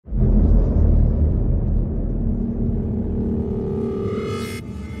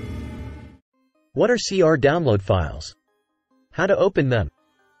What are CR download files? How to open them?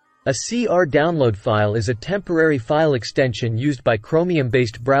 A CR download file is a temporary file extension used by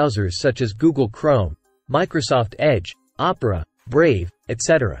Chromium-based browsers such as Google Chrome, Microsoft Edge, Opera, Brave,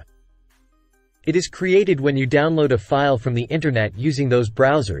 etc. It is created when you download a file from the internet using those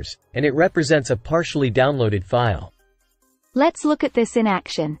browsers, and it represents a partially downloaded file. Let's look at this in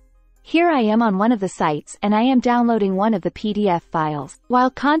action. Here I am on one of the sites and I am downloading one of the PDF files.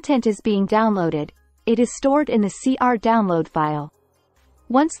 While content is being downloaded, it is stored in the CR download file.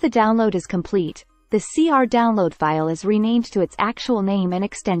 Once the download is complete, the CR download file is renamed to its actual name and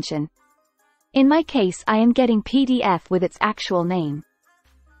extension. In my case, I am getting PDF with its actual name.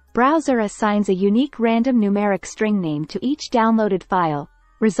 Browser assigns a unique random numeric string name to each downloaded file,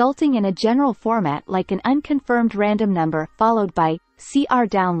 resulting in a general format like an unconfirmed random number followed by CR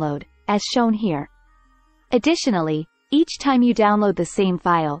download, as shown here. Additionally, each time you download the same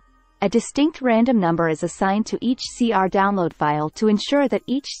file, a distinct random number is assigned to each CR download file to ensure that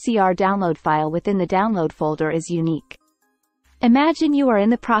each CR download file within the download folder is unique. Imagine you are in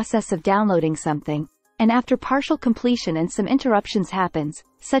the process of downloading something, and after partial completion and some interruptions happens,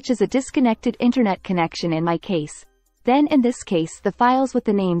 such as a disconnected internet connection in my case. Then in this case the files with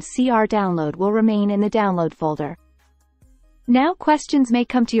the name CR download will remain in the download folder. Now questions may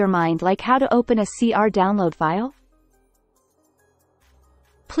come to your mind like how to open a CR download file?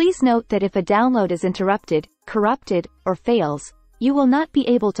 Please note that if a download is interrupted, corrupted, or fails, you will not be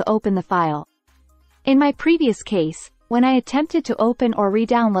able to open the file. In my previous case, when I attempted to open or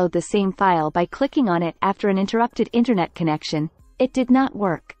re-download the same file by clicking on it after an interrupted internet connection, it did not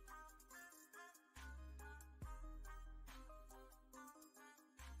work.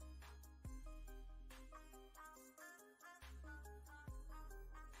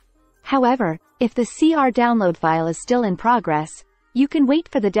 However, if the CR download file is still in progress, you can wait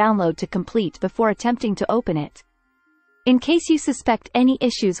for the download to complete before attempting to open it. In case you suspect any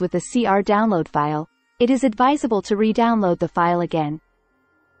issues with the CR download file, it is advisable to re-download the file again.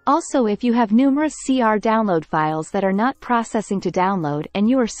 Also, if you have numerous CR download files that are not processing to download and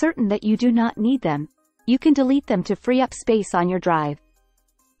you are certain that you do not need them, you can delete them to free up space on your drive.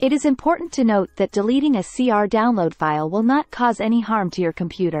 It is important to note that deleting a CR download file will not cause any harm to your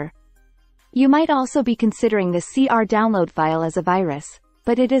computer. You might also be considering the CR download file as a virus,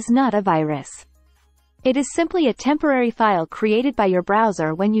 but it is not a virus. It is simply a temporary file created by your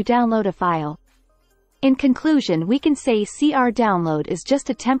browser when you download a file. In conclusion, we can say CR download is just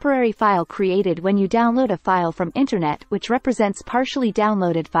a temporary file created when you download a file from internet which represents partially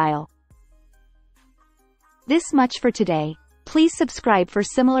downloaded file. This much for today. Please subscribe for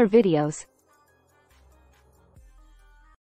similar videos.